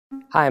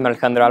Hi, I'm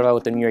Alejandro Alba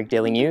with the New York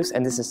Daily News,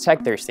 and this is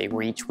Tech Thursday,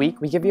 where each week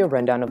we give you a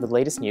rundown of the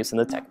latest news in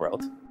the tech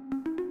world.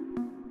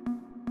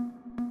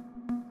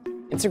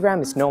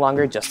 Instagram is no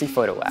longer just a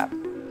photo app.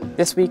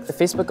 This week, the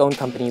Facebook-owned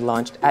company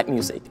launched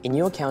 @Music, a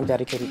new account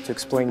dedicated to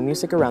exploring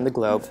music around the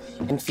globe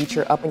and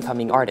feature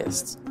up-and-coming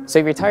artists. So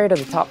if you're tired of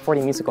the top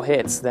 40 musical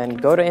hits, then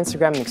go to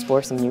Instagram and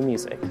explore some new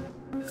music.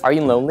 Are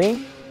you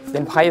lonely?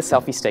 Then buy a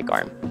selfie stick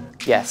arm.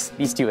 Yes,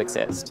 these do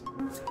exist.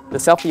 The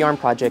Selfie arm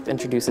project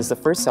introduces the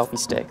first selfie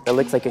stick that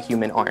looks like a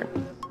human arm.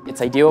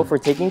 It's ideal for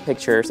taking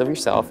pictures of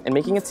yourself and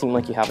making it seem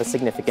like you have a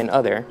significant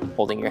other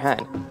holding your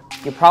hand.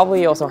 You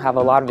probably also have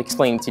a lot of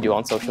explaining to do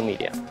on social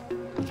media.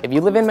 If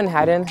you live in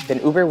Manhattan,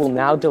 then Uber will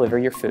now deliver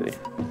your food.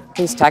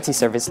 Uber's taxi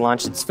service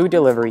launched its food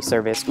delivery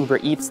service Uber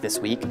Eats this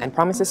week and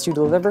promises to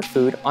deliver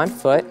food on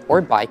foot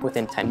or bike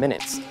within 10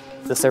 minutes.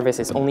 The service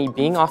is only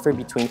being offered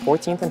between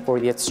 14th and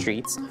 40th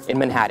Streets in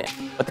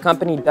Manhattan, but the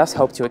company does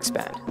hope to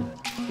expand.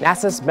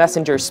 NASA's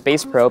Messenger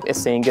space probe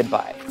is saying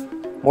goodbye.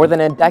 More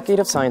than a decade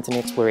of science and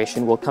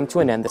exploration will come to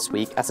an end this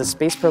week as the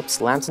space probe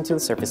slams into the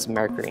surface of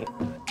Mercury.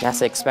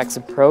 NASA expects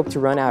the probe to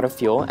run out of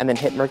fuel and then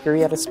hit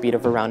Mercury at a speed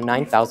of around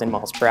 9,000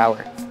 miles per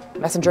hour.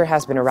 Messenger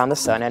has been around the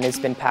Sun and has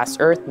been past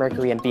Earth,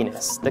 Mercury, and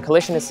Venus. The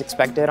collision is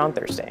expected on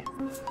Thursday.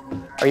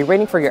 Are you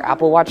waiting for your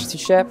Apple Watch to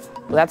ship?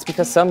 Well, that's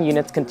because some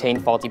units contain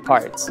faulty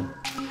parts.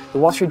 The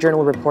Wall Street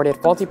Journal reported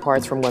faulty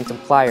parts from one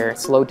supplier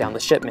slowed down the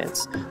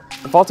shipments.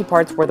 The faulty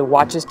parts were the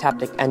watch's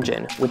taptic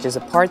engine, which is a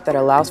part that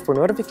allows for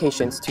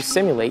notifications to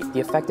simulate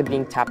the effect of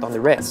being tapped on the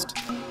wrist.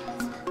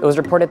 It was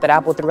reported that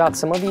Apple threw out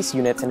some of these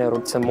units and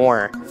ordered some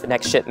more. The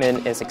next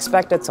shipment is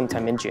expected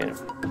sometime in June.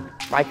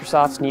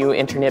 Microsoft's new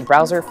internet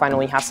browser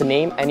finally has a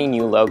name and a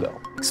new logo.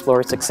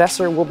 Explorer's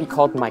successor will be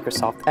called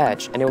Microsoft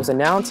Edge, and it was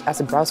announced as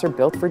a browser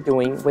built for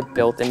doing with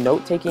built-in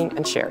note-taking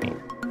and sharing.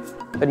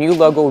 The new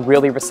logo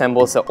really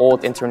resembles the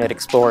old Internet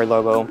Explorer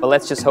logo, but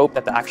let's just hope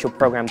that the actual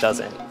program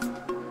doesn't.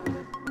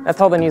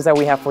 That's all the news that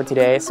we have for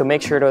today, so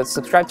make sure to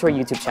subscribe to our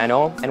YouTube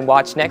channel and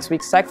watch next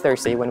week's Tech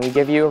Thursday when we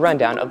give you a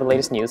rundown of the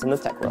latest news in the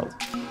tech world.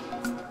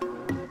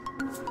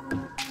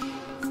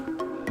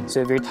 So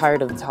if you're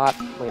tired of the top...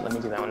 Wait, let me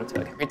do that one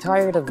too. If you're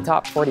tired of the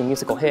top 40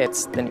 musical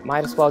hits, then you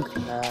might as well...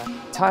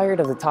 tired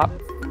of the top...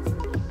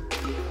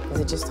 Is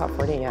it just top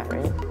 40? Yeah,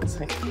 right? It's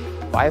like,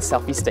 buy a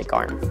selfie stick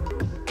arm.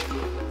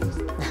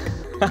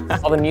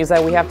 All the news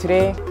that we have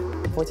today,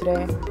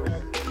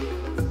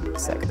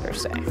 Tech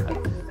Thursday.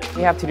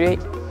 We have today,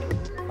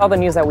 all the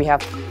news that we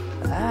have,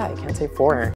 I can't say for.